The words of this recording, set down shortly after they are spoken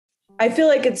I feel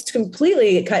like it's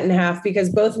completely cut in half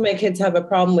because both of my kids have a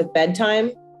problem with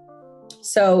bedtime.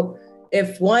 So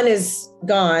if one is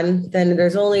gone, then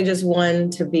there's only just one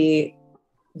to be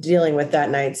dealing with that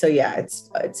night. So yeah,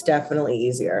 it's definitely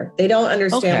easier. They don't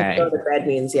understand what go to bed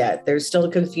means yet. They're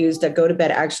still confused that go to bed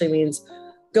actually means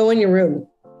go in your room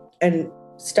and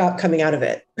stop coming out of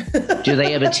it. Do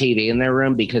they have a TV in their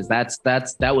room? Because that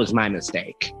was my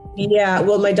mistake. Yeah,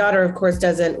 well, my daughter, of course,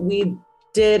 doesn't. We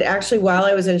did actually while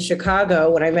I was in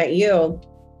Chicago when I met you.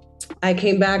 I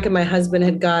came back and my husband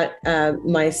had got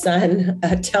my son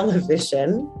a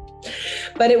television,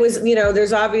 but it was,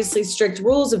 there's obviously strict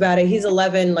rules about it. He's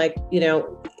 11,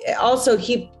 also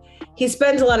he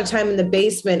spends a lot of time in the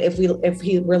basement if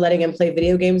we're letting him play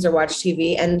video games or watch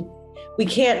TV, and we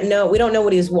don't know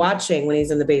what he's watching when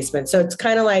he's in the basement. So it's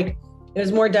kind of like, it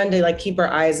was more done to keep our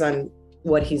eyes on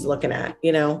what he's looking at,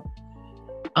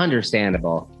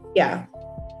 Understandable. Yeah.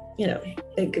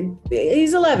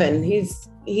 He's 11. He's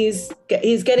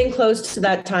getting close to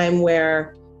that time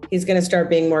where he's going to start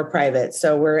being more private.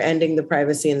 So we're ending the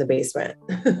privacy in the basement.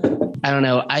 I don't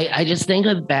know. I just think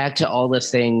back to all the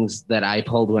things that I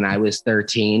pulled when I was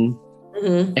 13.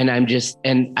 Mm-hmm. And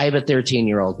I have a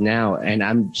 13-year-old now, and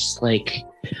I'm just like,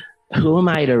 who am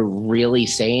I to really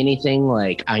say anything?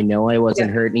 Like, I know I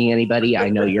wasn't hurting anybody. I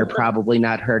know you're probably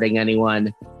not hurting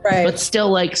anyone. Right. But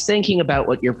still, thinking about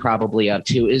what you're probably up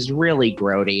to is really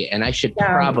grody, and I should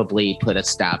probably put a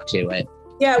stop to it.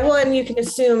 Yeah, well, and you can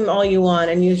assume all you want,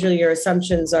 and usually your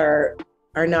assumptions are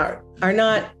not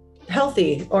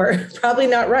healthy or probably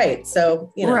not right.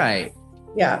 So, Right.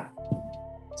 Yeah.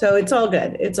 So it's all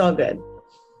good. It's all good.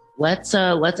 Let's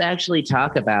actually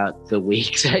talk about the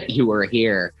week that you were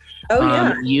here. Oh,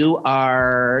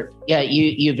 yeah.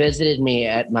 You visited me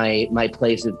at my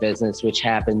place of business, which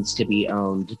happens to be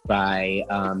owned by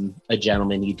a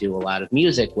gentleman you do a lot of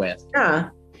music with. Yeah.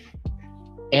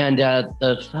 And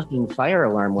the fucking fire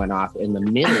alarm went off in the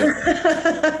middle of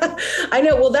it. I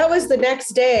know. Well, that was the next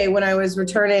day when I was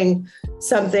returning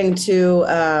something to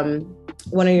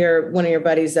one of your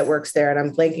buddies that works there, and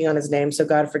I'm blanking on his name, so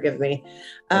God forgive me.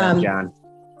 John.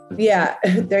 Yeah,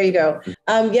 there you go.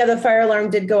 The fire alarm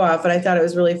did go off, and I thought it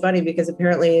was really funny because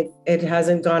apparently it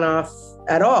hasn't gone off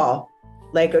at all.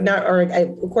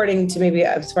 According to maybe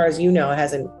as far as it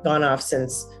hasn't gone off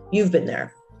since you've been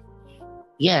there.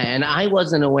 Yeah, and I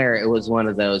wasn't aware it was one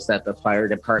of those that the fire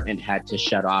department had to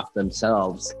shut off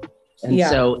themselves. And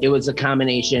so it was a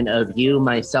combination of you,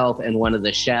 myself, and one of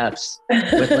the chefs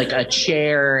with a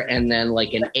chair and then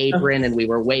an apron, and we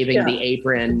were waving the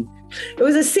apron. It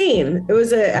was a scene. It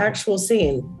was an actual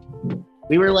scene.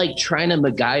 We were trying to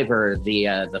MacGyver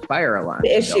the fire alarm.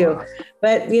 The issue.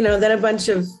 But, then a bunch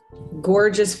of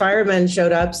gorgeous firemen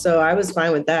showed up, so I was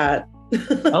fine with that.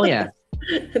 Oh, yeah.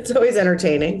 It's always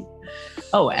entertaining.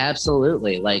 Oh,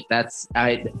 absolutely.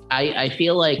 I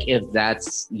feel like if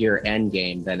that's your end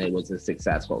game, then it was a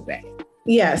successful day.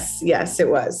 Yes, it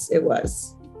was.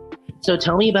 So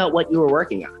tell me about what you were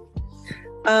working on.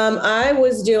 I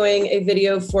was doing a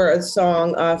video for a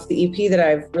song off the EP that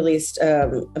I've released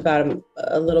about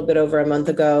a little bit over a month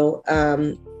ago.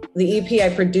 The EP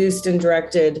I produced and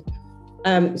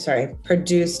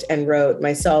wrote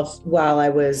myself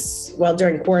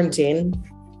during quarantine.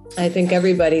 I think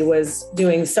everybody was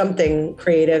doing something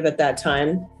creative at that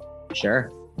time. Sure.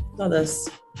 All this.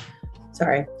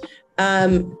 Sorry.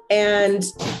 Sorry,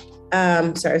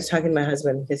 I was talking to my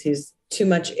husband because he's too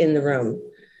much in the room.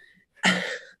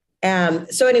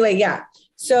 So anyway, yeah.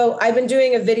 So I've been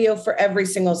doing a video for every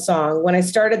single song. When I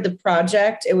started the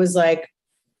project, it was I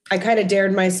kind of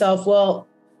dared myself, well,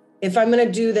 if I'm going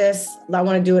to do this, I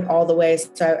want to do it all the way.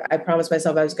 So I promised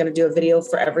myself I was going to do a video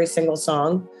for every single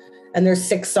song. And there's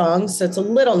 6 songs, so it's a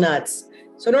little nuts.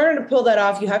 So in order to pull that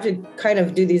off, you have to kind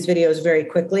of do these videos very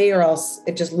quickly or else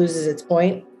it just loses its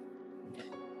point.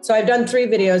 So I've done 3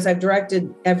 videos. I've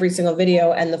directed every single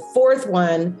video. And the 4th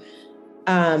one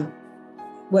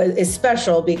is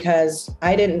special because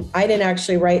I didn't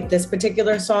actually write this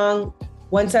particular song.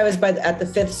 Once I was at the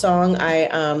 5th song,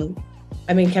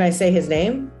 can I say his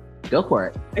name? Go for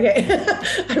it. Okay.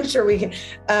 I'm sure we can.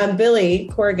 Billy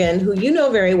Corgan, who you know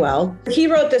very well, he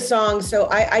wrote this song. So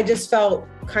I just felt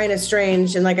kind of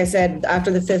strange. And like I said,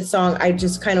 after the 5th song, I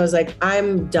just kind of was like,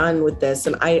 I'm done with this.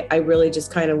 And I really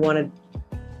just kind of wanted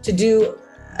to do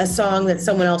a song that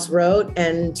someone else wrote.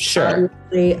 And sure.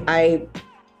 I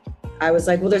was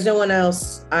like, well, there's no one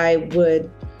else I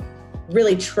would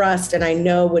really trust and I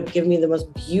know would give me the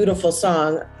most beautiful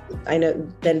song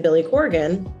than Billy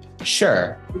Corgan.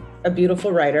 Sure. A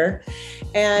beautiful writer.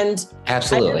 And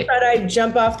absolutely. I just thought I'd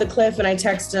jump off the cliff and I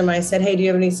texted him. I said, hey, do you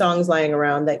have any songs lying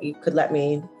around that you could let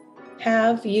me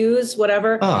use,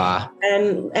 whatever.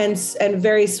 And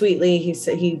very sweetly, he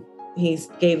said he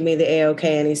gave me the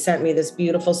A-OK, and he sent me this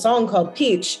beautiful song called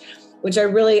Peach, which I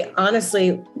really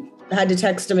honestly had to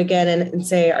text him again and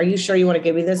say, are you sure you want to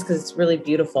give me this? Because it's really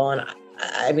beautiful. And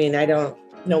I mean, I don't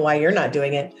know why you're not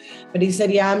doing it. But he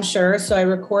said, yeah, I'm sure. So I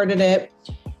recorded it.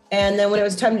 And then when it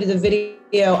was time to do the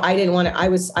video, I didn't want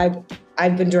to,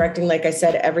 I've been directing, like I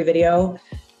said, every video.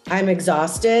 I'm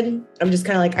exhausted. I'm just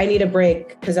kind of like, I need a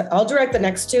break, because I'll direct the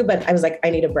next two, but I was like, I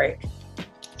need a break.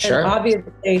 Sure. And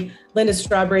obviously, Linda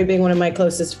Strawberry being one of my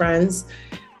closest friends,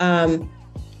 I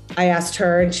asked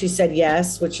her and she said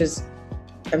yes, which is,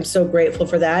 I'm so grateful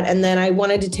for that. And then I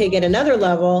wanted to take it another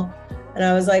level, and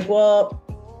I was like, well,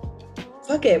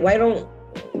 fuck it. Why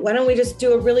don't we just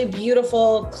do a really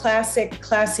beautiful,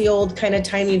 classy old kind of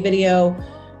tiny video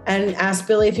and ask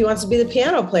Billy if he wants to be the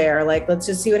piano player? Like, let's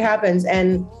just see what happens.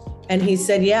 And he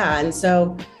said, yeah. And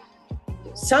so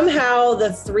somehow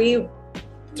the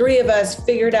three of us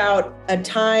figured out a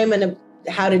time and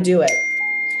how to do it.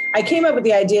 I came up with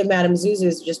the idea of Madame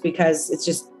Zuzu's just because it's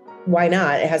just, why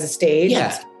not? It has a stage.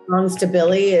 Yeah. It belongs to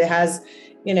Billy. It has,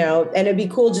 and it'd be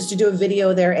cool just to do a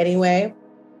video there anyway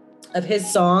of his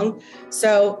song.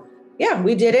 So yeah,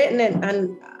 we did it.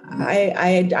 And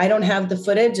I don't have the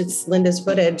footage. It's Linda's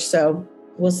footage. So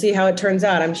we'll see how it turns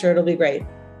out. I'm sure it'll be great.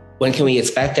 When can we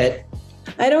expect it?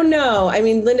 I don't know. I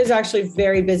mean, Linda's actually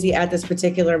very busy at this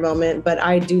particular moment, but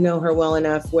I do know her well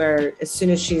enough where as soon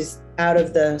as she's out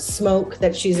of the smoke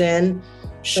that she's in,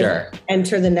 sure,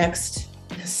 enter the next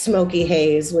smoky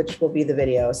haze, which will be the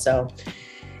video. So,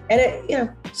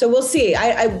 so we'll see.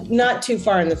 I'm not too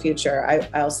far in the future.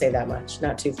 I'll say that much.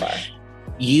 Not too far.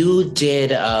 You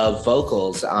did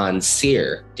vocals on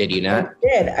Sear, did you not?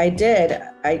 I did.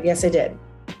 Yes, I did.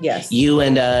 Yes. You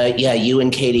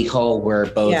and Katie Cole were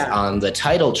both on the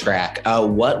title track.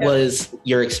 What was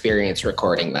your experience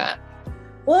recording that?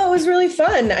 Well, it was really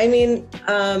fun. I mean,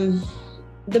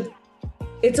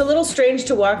 it's a little strange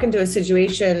to walk into a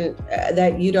situation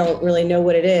that you don't really know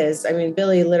what it is. I mean,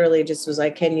 Billy literally just was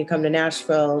like, can you come to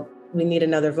Nashville? We need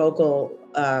another vocal,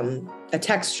 a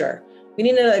texture. We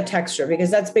need another texture,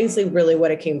 because that's basically really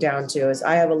what it came down to. Is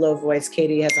I have a low voice.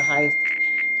 Katie has a high.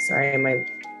 Sorry, my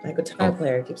guitar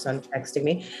player keeps on texting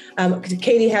me.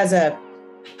 Katie has a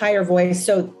higher voice.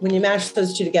 So when you mash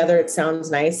those two together, it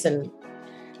sounds nice. And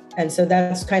so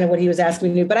that's kind of what he was asking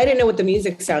me to do. But I didn't know what the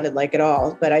music sounded like at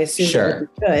all, but I assumed it would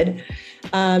be good.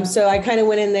 So I kind of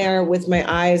went in there with my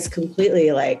eyes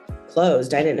completely like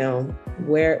closed. I didn't know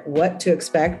what to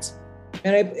expect.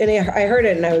 And I heard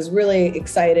it and I was really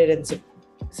excited and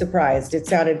surprised. It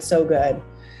sounded so good.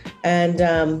 And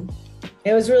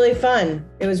it was really fun.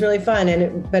 It was really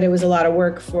fun. But it was a lot of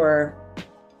work for,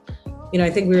 I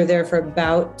think we were there for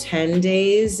about 10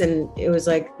 days, and it was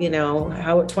like,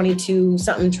 how 22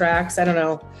 something tracks. I don't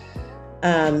know.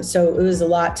 So it was a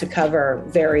lot to cover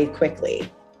very quickly,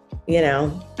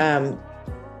 but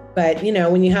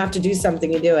when you have to do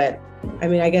something, you do it. I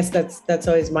mean, I guess that's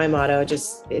always my motto.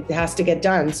 Just, it has to get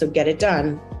done. So get it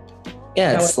done.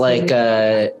 Yeah. It's like,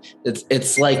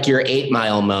 it's like your 8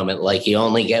 Mile moment. Like you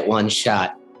only get one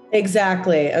shot.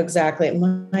 Exactly.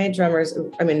 My guitar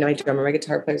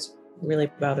player's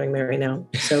really bothering me right now.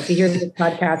 So if you hear this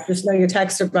podcast, just know your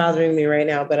texts are bothering me right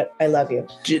now, but I love you.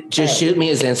 Just shoot me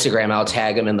his Instagram. I'll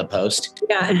tag him in the post.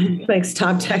 Yeah. Like,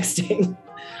 stop texting.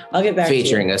 I'll get back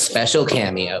featuring to you. A special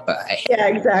cameo by. Yeah,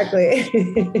 exactly.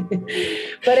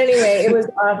 But anyway, it was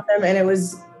awesome. And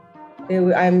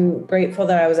I'm grateful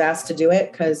that I was asked to do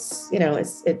it, because,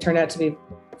 it turned out to be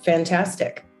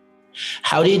fantastic.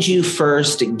 How did you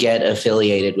first get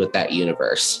affiliated with that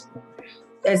universe?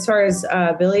 As far as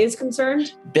Billy is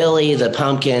concerned? Billy, the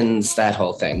Pumpkins, that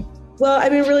whole thing. Well, I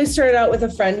mean, it really started out with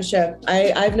a friendship.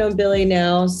 I've known Billy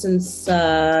now since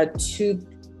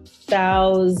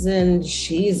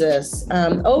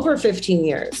 2000, over 15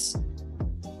 years.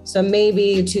 So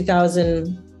maybe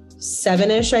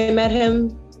 2007-ish, I met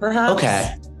him, perhaps.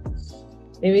 Okay.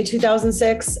 Maybe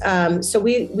 2006. So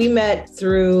we met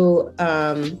through,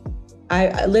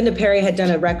 Linda Perry had done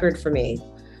a record for me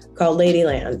called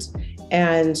Ladyland.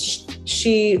 And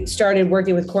she started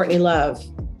working with Courtney Love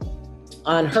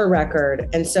on her record.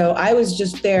 And so I was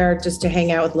just there just to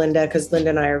hang out with Linda, because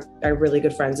Linda and I are really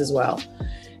good friends as well.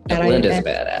 And Linda's a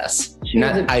badass.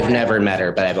 I've never met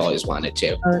her, but I've always wanted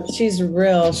to. She's a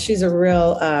real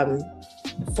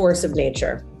force of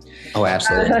nature. Oh,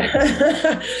 absolutely.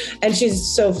 And she's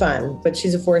so fun, but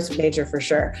she's a force of nature for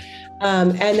sure.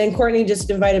 And then Courtney just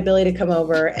invited Billy to come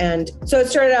over. And so it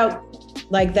started out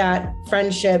like that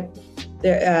friendship.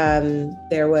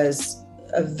 There was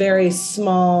a very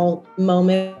small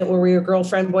moment where we were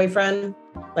girlfriend, boyfriend.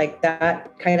 like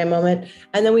that kind of moment.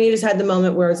 And then we just had the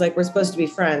moment where it's like, we're supposed to be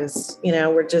friends. You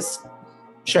know, we're just,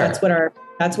 sure. That's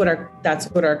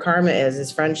what our karma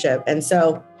is friendship. And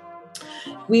so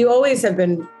we always have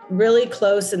been really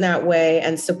close in that way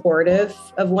and supportive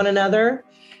of one another.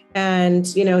 And,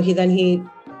 you know, he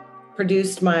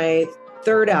produced my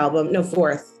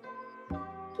fourth.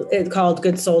 It's called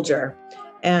Good Soldier.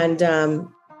 And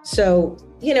so,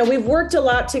 you know, we've worked a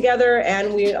lot together,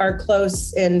 and we are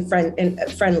close and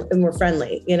we're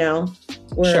friendly, you know.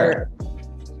 We're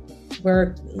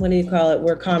what do you call it?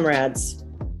 We're comrades.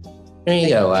 There you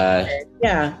go.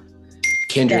 Yeah.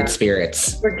 Kindred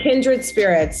spirits. We're kindred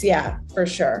spirits. Yeah, for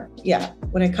sure. Yeah.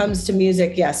 When it comes to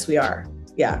music, yes, we are.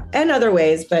 Yeah. And other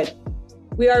ways, but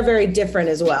we are very different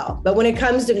as well. But when it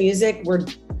comes to music,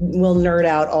 we'll nerd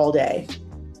out all day.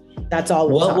 That's all.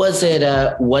 What is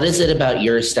it about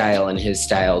your style and his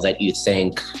style that you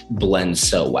think blends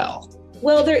so well?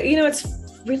 Well, it's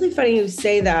really funny you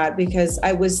say that, because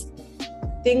I was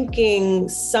thinking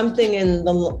something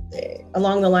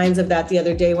along the lines of that the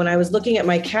other day when I was looking at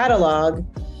my catalog,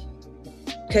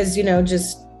 because, you know,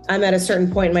 just I'm at a certain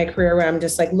point in my career where I'm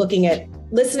just like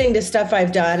listening to stuff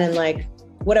I've done and like,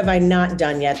 what have I not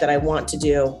done yet that I want to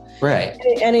do? Right.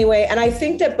 Anyway, and I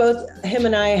think that both him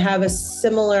and I have a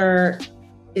similar,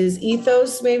 is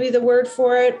ethos maybe the word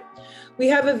for it? We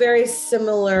have a very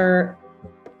similar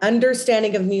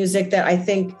understanding of music that I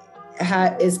think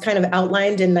is kind of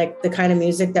outlined in like the kind of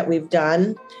music that we've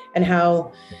done, and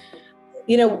how,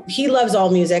 you know, he loves all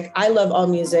music. I love all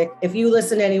music. If you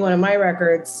listen to any one of my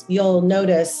records, you'll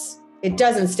notice it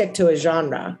doesn't stick to a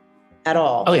genre at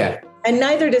all. Oh yeah. And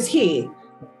neither does he.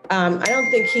 I don't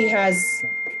think he has,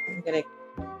 I'm going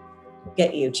to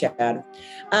get you, Chad.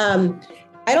 I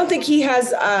don't think he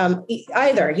has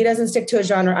either. He doesn't stick to a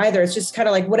genre either. It's just kind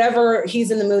of like whatever he's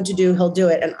in the mood to do, he'll do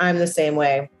it. And I'm the same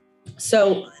way.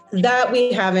 So that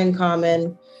we have in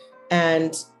common,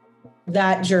 and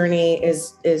that journey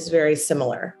is very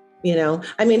similar. You know,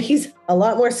 I mean, he's a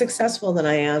lot more successful than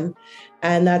I am,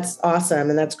 and that's awesome.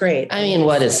 And that's great. I mean,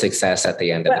 what is success at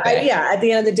the end of the day? At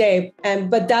the end of the day.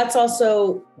 But that's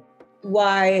also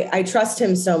why I trust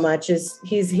him so much, is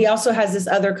he also has this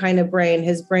other kind of brain.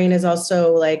 His brain is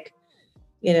also like,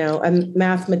 you know, a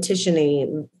mathematician-y.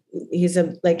 He's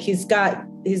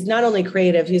not only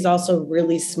creative, he's also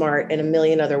really smart in a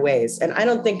million other ways. And I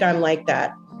don't think I'm like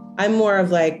that. I'm more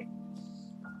of like,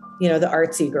 you know, the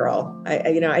artsy girl.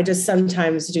 I just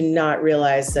sometimes do not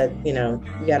realize that, you know,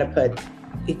 you got to put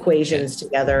equations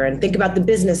together and think about the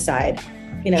business side.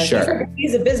 You know, sure.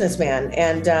 He's a businessman,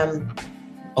 and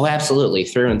oh, absolutely,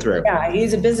 through and through. Yeah,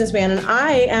 he's a businessman, and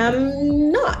I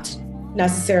am not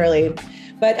necessarily.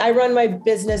 But I run my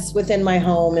business within my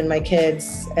home and my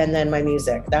kids, and then my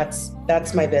music. That's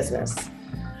my business.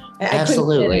 Absolutely. I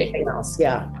couldn't do anything else.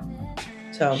 Yeah.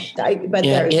 So,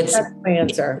 that's my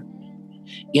answer.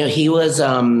 You know, he was, you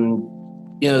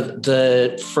know,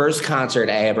 the first concert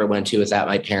I ever went to without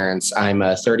my parents. I'm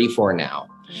 34 now.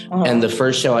 Uh-huh. And the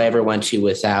first show I ever went to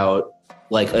without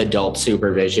like adult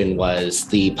supervision was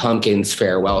the Pumpkins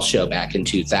farewell show back in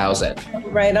 2000.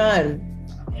 Right on.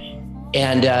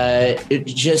 And it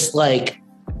just like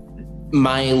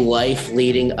my life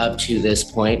leading up to this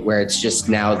point where it's just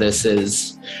now this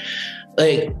is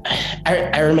like,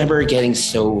 I remember getting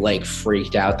so like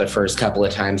freaked out the first couple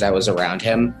of times I was around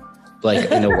him, like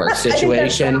in a work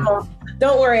situation.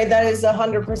 Don't worry, that is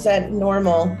 100%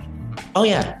 normal. Oh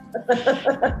yeah.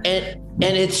 and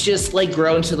it's just like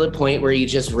grown to the point where you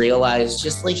just realize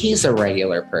just like he's a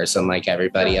regular person like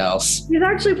everybody else. He's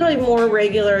actually probably more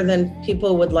regular than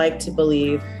people would like to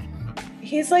believe.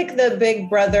 He's like the big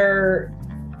brother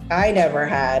I never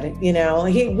had, you know.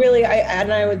 He really,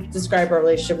 I would describe our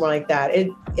relationship more like that.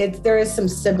 There is some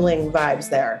sibling vibes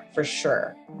there for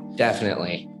sure.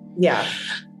 Definitely. Yeah.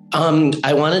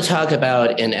 I want to talk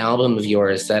about an album of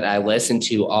yours that I listened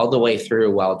to all the way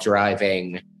through while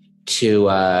driving to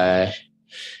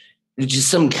just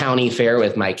some county fair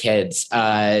with my kids.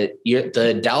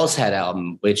 The Doll's Head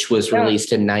album, which was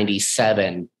released in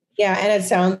 97. Yeah, and it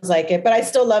sounds like it, but I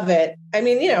still love it. I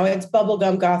mean, you know, it's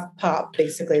bubblegum goth pop,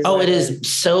 basically. Oh, it is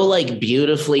so like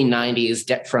beautifully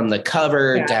 90s from the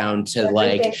cover down to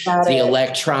like the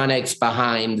electronics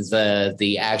behind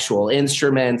the actual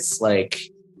instruments, like.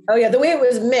 Oh yeah, the way it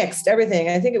was mixed, everything.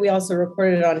 I think we also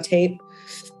recorded it on tape.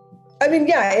 I mean,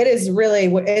 yeah, it is really.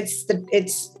 It's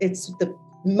the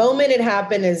moment it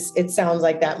happened. It sounds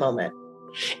like that moment.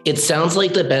 It sounds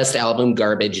like the best album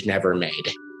Garbage never made.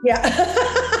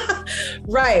 Yeah,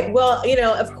 right. Well, you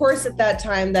know, of course, at that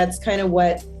time, that's kind of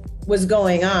what was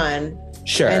going on.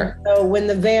 Sure. And so when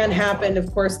the van happened,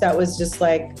 of course, that was just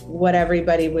like what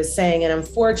everybody was saying. And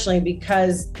unfortunately,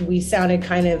 because we sounded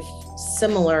kind of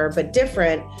similar but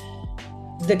different,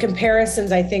 the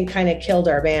comparisons, I think, kind of killed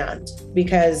our band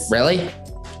because... Really?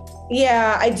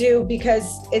 Yeah, I do,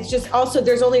 because it's just also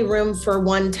there's only room for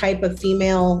one type of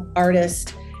female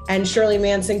artist, and Shirley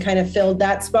Manson kind of filled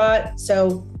that spot.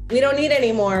 So we don't need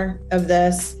any more of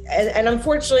this. And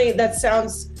unfortunately, that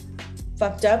sounds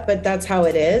fucked up, but that's how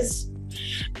it is.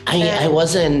 I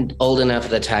wasn't old enough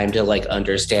at the time to like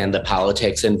understand the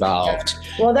politics involved.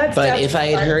 Well, but if I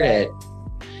had heard it,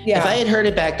 yeah. If I had heard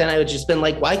it back then, I would just been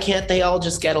like, why can't they all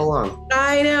just get along?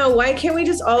 I know. Why can't we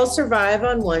just all survive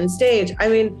on one stage? I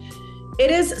mean, it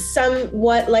is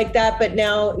somewhat like that, but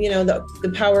now, you know,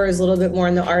 the power is a little bit more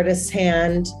in the artist's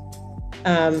hand.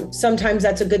 Sometimes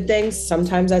that's a good thing.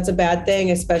 Sometimes that's a bad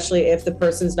thing, especially if the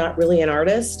person's not really an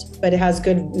artist, but it has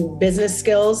good business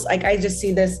skills. Like I just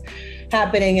see this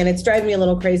happening and it's driving me a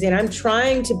little crazy. And I'm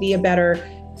trying to be a better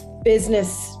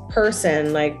business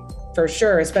person, like for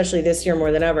sure, especially this year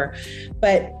more than ever.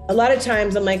 But a lot of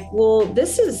times I'm like, well,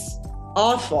 this is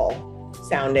awful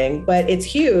sounding, but it's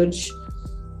huge.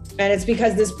 And it's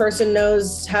because this person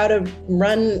knows how to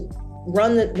run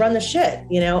the shit,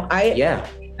 you know? I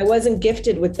wasn't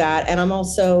gifted with that. And I'm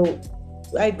also,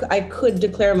 I could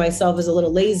declare myself as a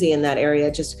little lazy in that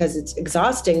area just because it's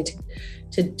exhausting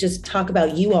to just talk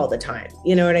about you all the time.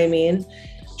 You know what I mean?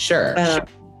 Sure.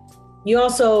 You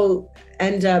also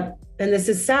end up, and this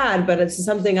is sad, but it's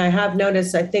something I have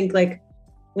noticed. I think like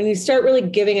when you start really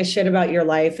giving a shit about your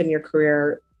life and your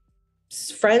career,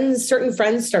 certain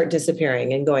friends start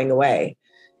disappearing and going away.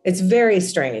 It's very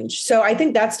strange. So I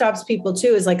think that stops people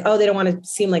too, is like, oh, they don't want to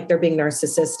seem like they're being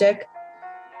narcissistic,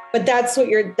 but that's what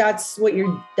you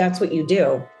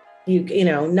do. You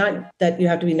know, not that you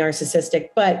have to be narcissistic,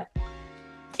 but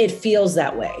it feels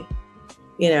that way,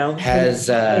 you know, Has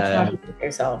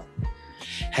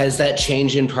that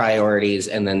change in priorities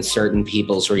and then certain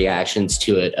people's reactions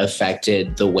to it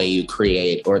affected the way you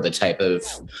create or the type of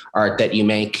art that you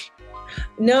make?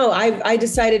 No, I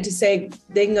decided to say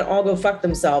they can all go fuck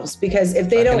themselves, because if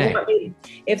they don't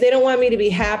want me to be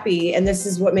happy and this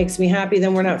is what makes me happy,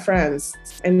 then we're not friends.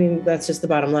 I mean, that's just the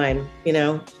bottom line, you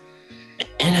know?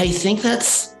 And I think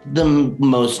that's the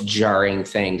most jarring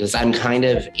thing, because I'm kind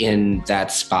of in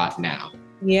that spot now.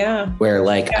 Yeah. Where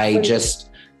like, I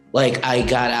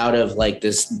got out of like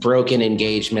this broken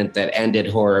engagement that ended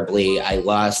horribly. I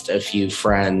lost a few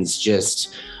friends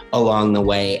just along the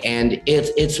way. And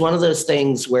it's one of those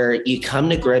things where you come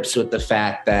to grips with the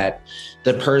fact that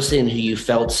the person who you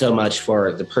felt so much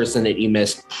for, the person that you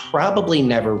missed, probably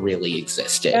never really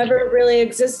existed. Like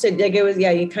it was,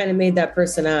 you kind of made that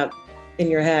person up in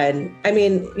your head. I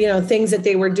mean, you know, things that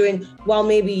they were doing while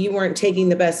maybe you weren't taking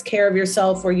the best care of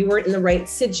yourself, or you weren't in the right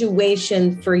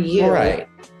situation for you. Right.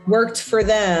 Worked for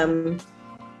them.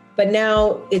 But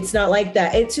now it's not like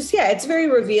that. It's just, it's very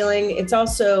revealing. It's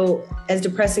also, as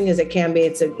depressing as it can be,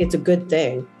 it's a good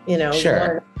thing, you know.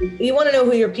 Sure. You want to know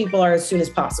who your people are as soon as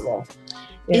possible.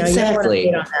 You know, exactly.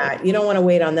 You don't want to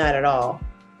wait on that at all.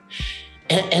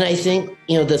 And I think,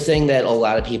 you know, the thing that a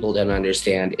lot of people don't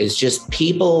understand is just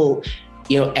people,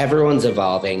 you know, everyone's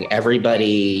evolving.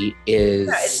 Everybody is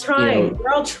it's trying. You know, we're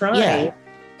all trying. Yeah.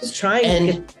 Just trying and,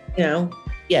 to get, you know.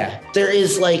 Yeah, there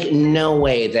is like no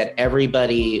way that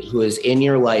everybody who is in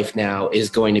your life now is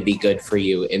going to be good for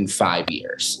you in 5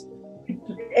 years.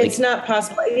 It's not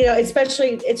possible, you know,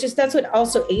 especially, it's just, that's what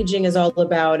also aging is all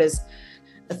about, is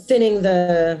thinning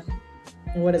the,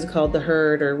 what is it called? The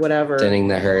herd or whatever. Thinning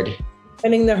the herd.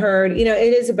 You know,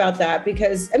 it is about that,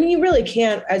 because I mean, you really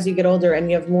can't, as you get older and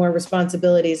you have more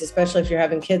responsibilities, especially if you're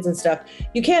having kids and stuff,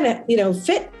 you can't, you know,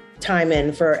 fit time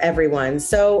in for everyone.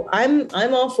 So I'm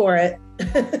all for it.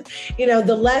 You know,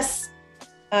 the less,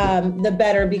 the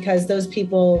better, because those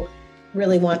people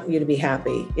really want you to be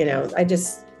happy. You know,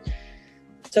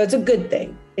 so it's a good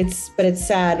thing. But it's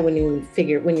sad when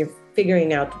you're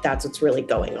figuring out that that's what's really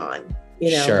going on,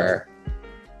 you know? Sure.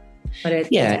 But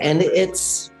and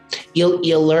it's,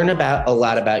 you'll learn about a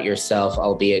lot about yourself,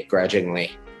 albeit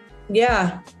grudgingly.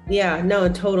 Yeah. No,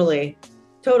 totally.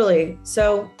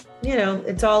 So, you know,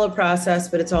 it's all a process,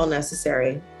 but it's all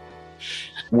necessary.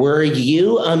 Were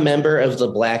you a member of the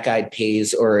Black Eyed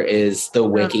Peas, or is the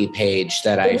wiki page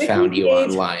that I found you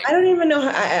online? I don't even know how,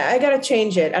 I got to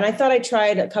change it. And I thought I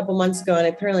tried a couple months ago and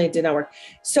apparently it did not work.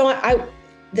 So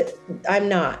I'm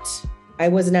not. I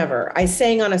was never. I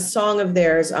sang on a song of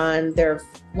theirs on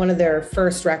one of their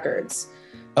first records.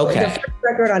 Okay. The first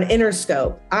record on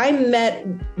Interscope. I met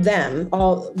them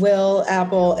all, Will,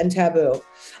 Apple, and Taboo.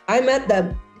 I met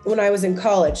them when I was in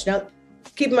college. Now,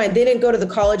 keep in mind, they didn't go to the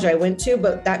college I went to,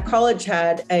 but that college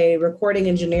had a recording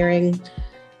engineering,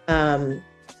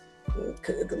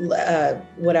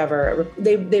 whatever.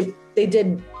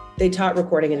 They taught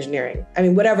recording engineering. I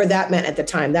mean, whatever that meant at the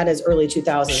time. That is early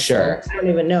 2000s. Sure. So I don't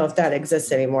even know if that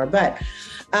exists anymore. But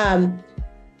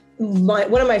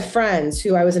one of my friends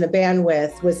who I was in a band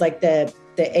with was like the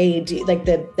AD, like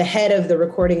the head of the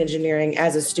recording engineering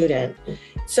as a student.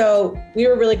 So we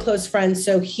were really close friends.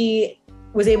 So he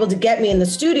was able to get me in the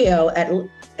studio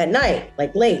at night,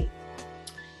 like late.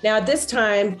 Now at this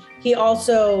time, he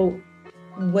also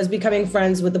was becoming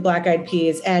friends with the Black Eyed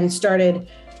Peas and started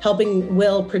helping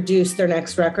Will produce their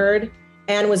next record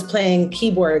and was playing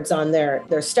keyboards on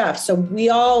their stuff. So we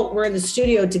all were in the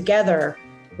studio together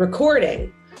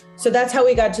recording. So that's how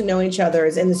we got to know each other,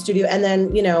 is in the studio. And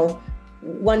then, you know,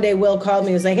 one day Will called me,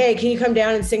 he was like, hey, can you come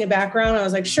down and sing a background? I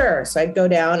was like, sure. So I'd go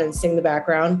down and sing the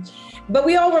background. But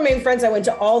we all remained friends. I went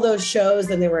to all those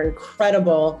shows and they were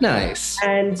incredible. Nice.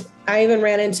 And I even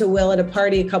ran into Will at a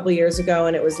party a couple years ago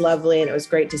and it was lovely and it was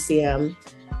great to see him.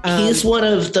 He's one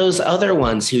of those other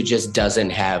ones who just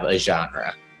doesn't have a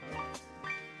genre.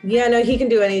 Yeah, no, he can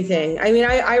do anything. I mean,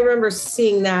 I remember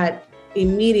seeing that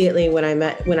immediately when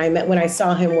I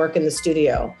saw him work in the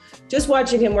studio. Just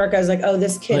watching him work, I was like, oh,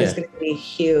 this kid is going to be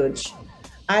huge.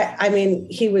 I mean,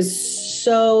 he was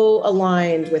so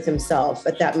aligned with himself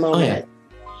at that moment.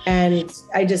 And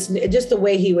I just the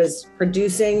way he was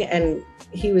producing, and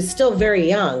he was still very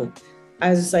young. I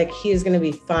was just like, he is going to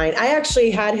be fine. I actually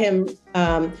had him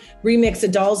remix a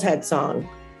Doll's Head song.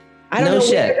 I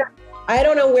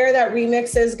don't know where that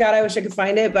remix is. God, I wish I could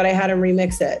find it, but I had him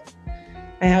remix it.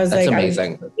 That's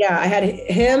amazing. I had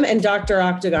him and Dr.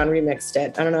 Octagon remixed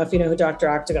it. I don't know if you know who Dr.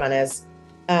 Octagon is.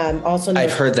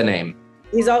 I've heard the name.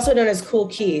 He's also known as Cool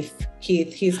Keith.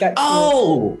 He's got.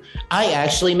 Oh, I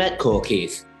actually met Cool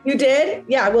Keith. You did?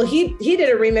 Yeah. Well, he did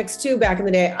a remix too back in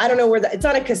the day. I don't know where it's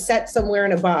on a cassette somewhere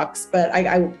in a box, but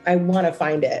I want to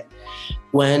find it.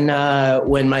 When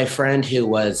my friend who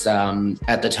was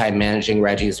at the time managing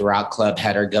Reggie's Rock Club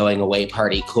had her going away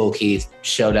party, Cool Keith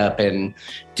showed up and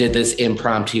did this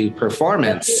impromptu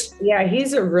performance. Yeah,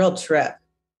 he's a real trip.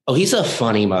 Oh, he's a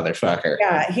funny motherfucker.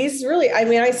 Yeah, he's really, I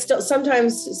mean, I still,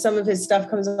 sometimes some of his stuff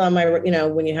comes on my, you know,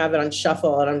 when you have it on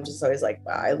shuffle, and I'm just always like,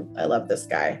 wow, I love this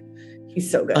guy. He's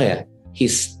so good. Oh yeah,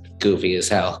 he's goofy as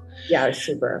hell. Yeah,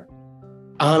 super.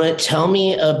 Tell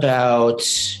me about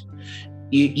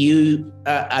you.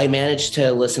 I managed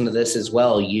to listen to this as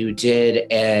well. You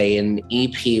did an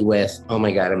EP with, oh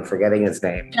my God, I'm forgetting his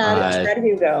name. Chad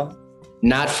Hugo.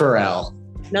 Not Pharrell.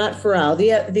 Not Pharrell.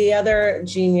 The other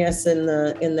genius in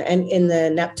the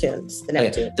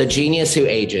Neptunes. The genius who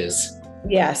ages.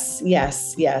 Yes. Yeah,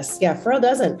 Pharrell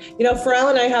doesn't. You know, Pharrell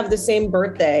and I have the same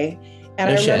birthday. And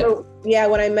I remember,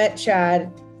 when I met Chad,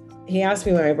 he asked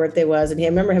me when my birthday was, and I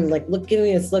remember him like, giving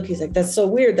me this look. He's like, that's so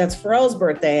weird. That's Pharrell's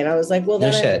birthday. And I was like, well,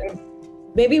 then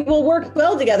maybe we'll work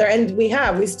well together. And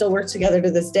we still work together to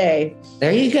this day.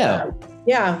 There you go.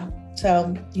 Yeah.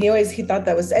 So he thought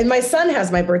that was, and my son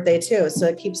has my birthday too. So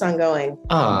it keeps on going.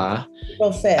 Aw.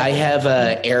 We'll fit. I have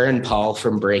Aaron Paul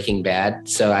from Breaking Bad.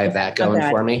 So I have that going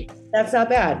for me. That's not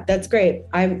bad. That's great.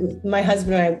 My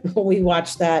husband and I, we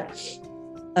watched that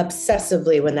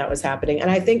obsessively when that was happening. And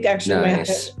I think actually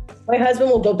my husband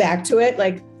will go back to it.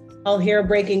 Like I'll hear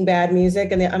Breaking Bad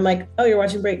music and I'm like, oh, you're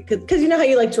watching because you know how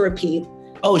you like to repeat.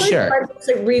 Oh, sure.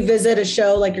 Like revisit a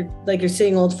show like you're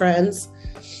seeing old friends.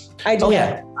 I do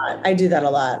that a lot. I do that a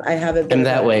lot. I have it. I'm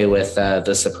that way with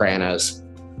The Sopranos.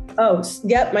 Oh,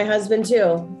 yep. My husband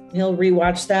too. He'll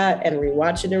rewatch that and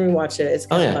rewatch it and rewatch it. It's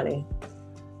kind of funny.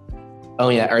 Oh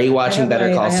yeah. Are you watching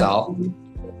Better Call Saul?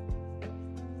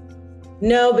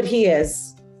 No, but he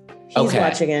is. He's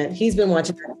watching it. He's been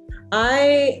watching it.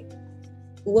 I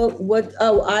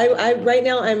right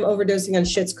now I'm overdosing on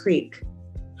Schitt's Creek.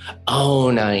 Oh,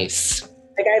 nice.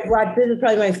 Like this is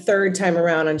probably my third time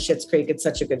around on Schitt's Creek. It's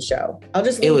such a good show. I'll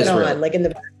just leave it on like in the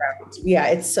background. Yeah,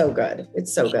 it's so good.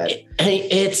 It's so good.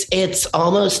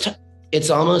 It's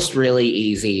almost really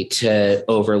easy to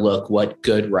overlook what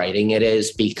good writing it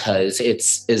is because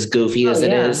it's as goofy as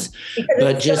it is.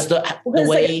 But just the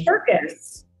way. Like a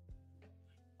circus.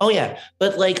 Oh yeah,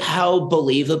 but like how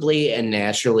believably and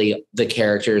naturally the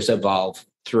characters evolve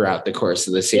throughout the course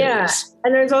of the series. Yeah,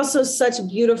 and there's also such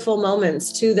beautiful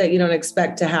moments too that you don't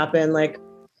expect to happen. Like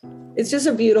it's just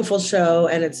a beautiful show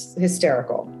and it's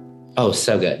hysterical. Oh,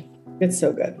 so good. It's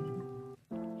so good.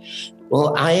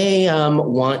 Well, I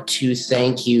want to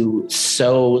thank you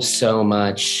so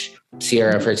much,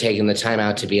 Sierra, for taking the time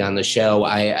out to be on the show.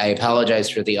 I apologize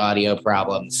for the audio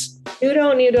problems. You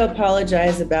don't need to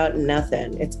apologize about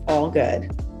nothing. It's all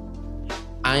good.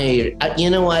 You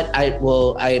know what?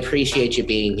 I appreciate you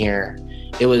being here.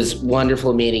 It was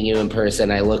wonderful meeting you in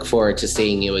person. I look forward to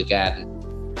seeing you again.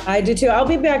 I do too. I'll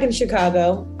be back in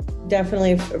Chicago,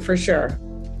 definitely for sure.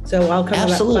 So I'll come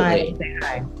Absolutely. And say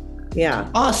hi. Yeah.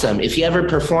 Awesome. If you ever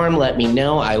perform, let me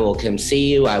know. I will come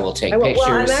see you. I will take pictures.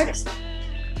 Well,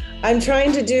 I'm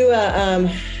trying to do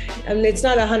it's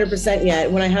not 100%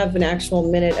 yet. When I have an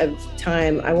actual minute of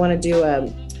time, I want to do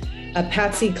a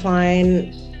Patsy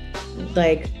Cline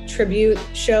tribute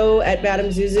show at Madame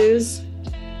Zuzu's.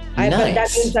 Nice. That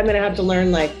means I'm going to have to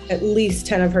learn at least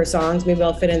 10 of her songs. Maybe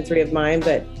I'll fit in 3 of mine.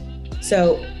 But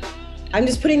so I'm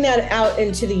just putting that out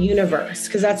into the universe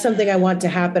because that's something I want to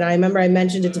happen. I remember I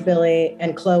mentioned it to Billy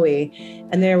and Chloe,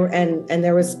 and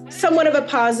there was somewhat of a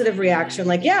positive reaction.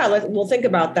 We'll think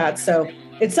about that. So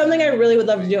it's something I really would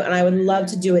love to do, and I would love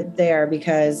to do it there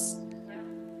because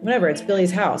whatever, it's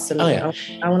Billy's house, and I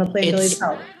want to play in Billy's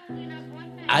house.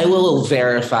 I will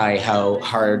verify how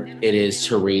hard it is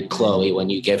to read Chloe when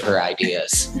you give her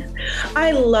ideas.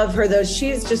 I love her though.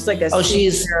 She's just like a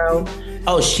superhero.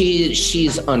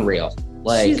 She's unreal.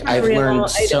 I've learned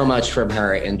so much from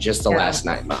her in just the last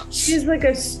 9 months. She's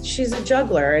a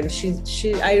juggler, and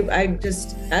I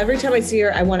just every time I see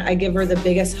her, I give her the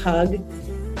biggest hug,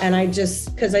 and I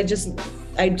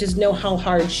just know how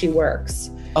hard she works.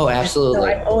 Oh, absolutely. So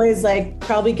I'm always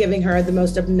probably giving her the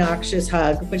most obnoxious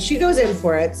hug, but she goes in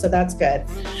for it. So that's good.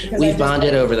 We've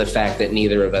bonded over the fact that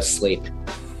neither of us sleep.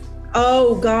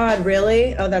 Oh God,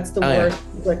 really? Oh, that's the worst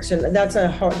affliction. That's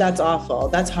awful.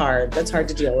 That's hard. That's hard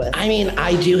to deal with. I mean,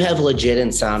 I do have legit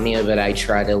insomnia, but I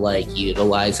try to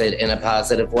utilize it in a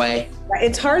positive way.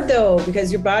 It's hard though,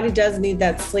 because your body does need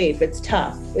that sleep. It's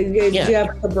tough. You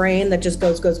have a brain that just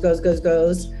goes.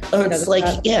 Oh,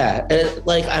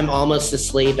 it's I'm almost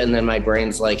asleep, and then my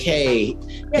brain's like, hey,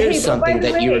 here's something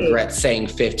that you regret saying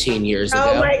 15 years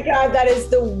ago. Oh my God, that is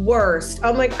the worst.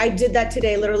 I'm I did that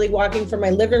today, literally walking from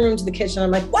my living room to the kitchen.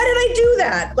 I'm like, why did I do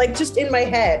that? Just in my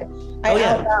head. Out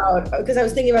loud, because I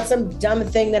was thinking about some dumb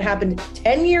thing that happened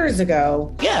 10 years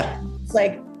ago. Yeah. It's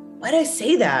why did I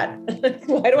say that?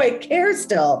 Why do I care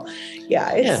still?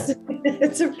 Yeah,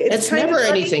 it's never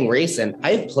anything recent.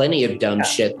 I have plenty of dumb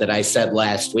shit that I said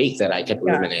last week that I could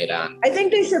ruminate on. I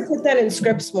think they should put that in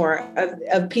scripts more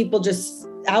of people just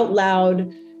out loud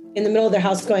in the middle of their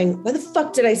house going, why the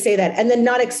fuck did I say that? And then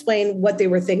not explain what they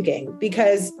were thinking,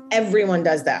 because everyone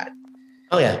does that.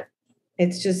 Oh yeah.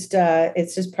 It's just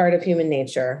part of human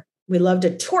nature. We love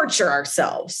to torture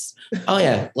ourselves. Oh,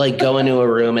 yeah. Go into a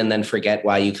room and then forget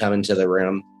why you come into the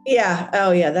room. Yeah.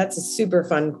 Oh, yeah. That's a super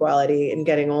fun quality in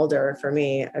getting older for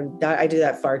me. I do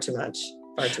that far too much.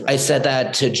 I said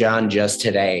that to John just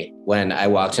today when I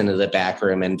walked into the back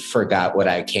room and forgot what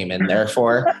I came in there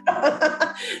for.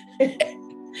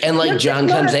 And John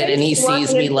comes in and he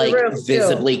sees me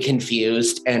visibly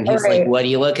confused. And he's like, what are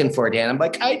you looking for, Dan? I'm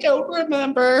like, I don't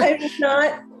remember. I'm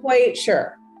not quite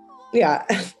sure. Yeah,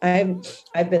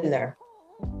 I've been there.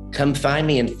 Come find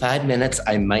me in 5 minutes.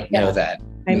 I might know that.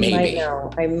 I might know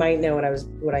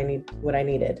what I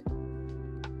needed.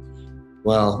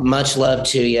 Well, much love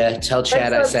to you. Tell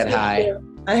Chad I said hi.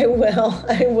 I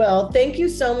will. Thank you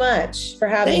so much for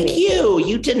having me. Thank you.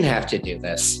 You didn't have to do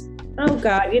this. Oh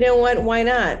God, you know what? Why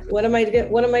not? What am I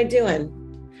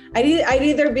doing? I'd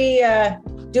either be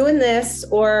doing this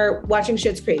or watching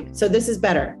Schitt's Creek. So this is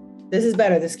better.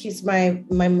 This keeps my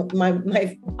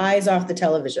eyes off the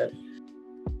television.